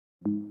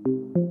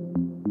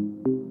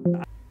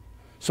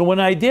So when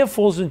an idea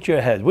falls into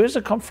your head, where does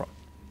it come from?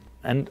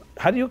 And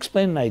how do you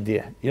explain an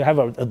idea? You have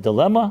a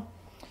dilemma,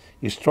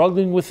 you're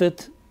struggling with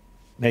it,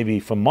 maybe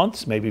for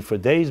months, maybe for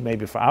days,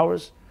 maybe for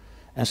hours,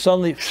 and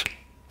suddenly,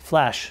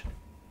 flash,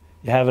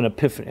 you have an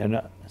epiphany.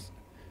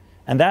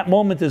 And that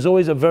moment is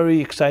always a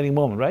very exciting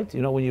moment, right?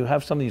 You know, when you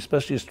have something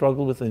especially you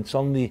struggle with and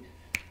suddenly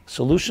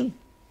solution,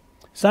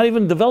 it's not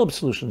even a developed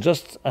solution,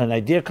 just an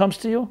idea comes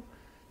to you,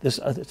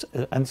 and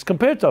it's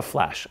compared to a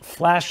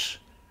flash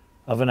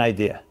of an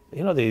idea.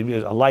 You know, they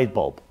use a light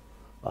bulb,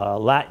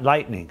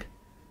 lightning.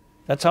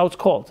 That's how it's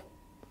called.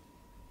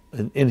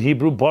 In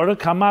Hebrew, Barak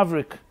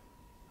HaMavrik,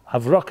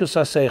 Havrakas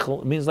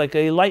HaSeichel, it means like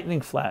a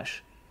lightning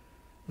flash,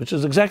 which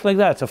is exactly like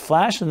that. It's a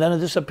flash and then it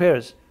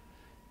disappears.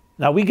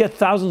 Now, we get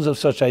thousands of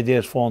such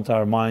ideas fall into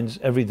our minds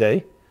every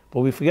day,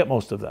 but we forget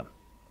most of them.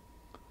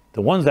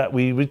 The ones that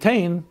we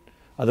retain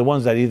are the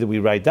ones that either we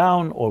write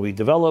down or we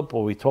develop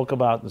or we talk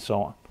about and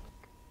so on.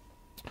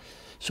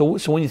 So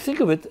when you think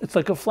of it, it's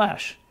like a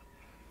flash.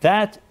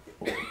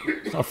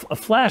 A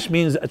flash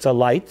means it's a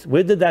light.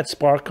 Where did that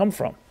spark come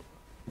from?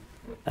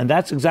 And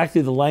that's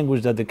exactly the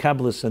language that the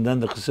Kabbalists and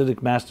then the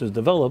Hasidic masters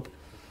develop,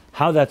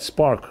 how that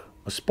spark.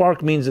 A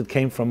spark means it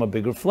came from a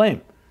bigger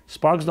flame.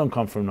 Sparks don't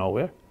come from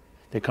nowhere.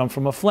 They come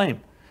from a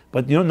flame.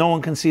 But no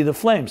one can see the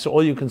flame, so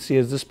all you can see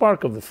is the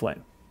spark of the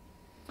flame.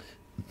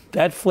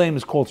 That flame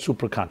is called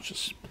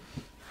superconscious,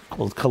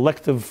 called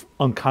collective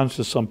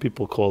unconscious, some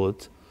people call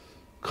it.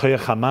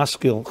 Different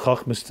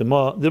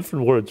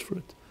words for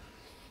it.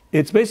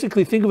 It's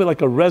basically, think of it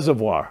like a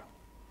reservoir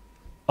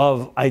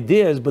of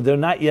ideas, but they're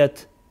not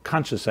yet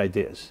conscious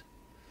ideas.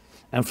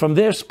 And from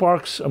there,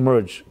 sparks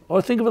emerge.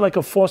 Or think of it like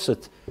a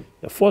faucet.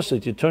 A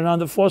faucet, you turn on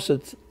the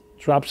faucet,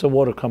 drops of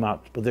water come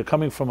out. But they're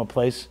coming from a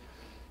place,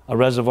 a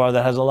reservoir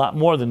that has a lot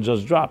more than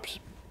just drops.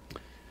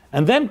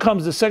 And then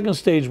comes the second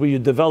stage where you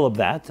develop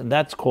that, and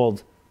that's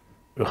called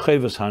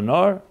Rechevus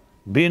Hanar,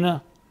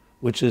 Bina,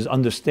 which is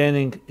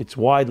understanding it's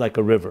wide like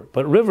a river.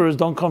 But rivers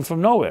don't come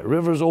from nowhere.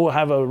 Rivers all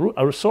have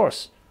a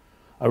source.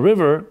 A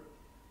river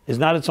is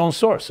not its own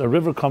source. A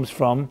river comes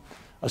from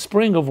a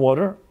spring of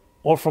water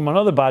or from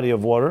another body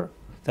of water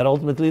that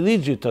ultimately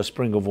leads you to a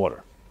spring of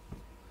water.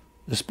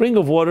 The spring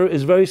of water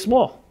is very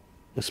small.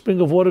 The spring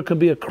of water can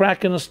be a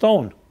crack in a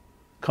stone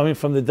coming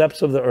from the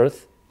depths of the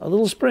earth, a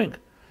little spring.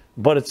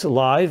 But it's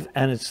alive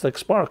and it's like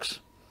sparks.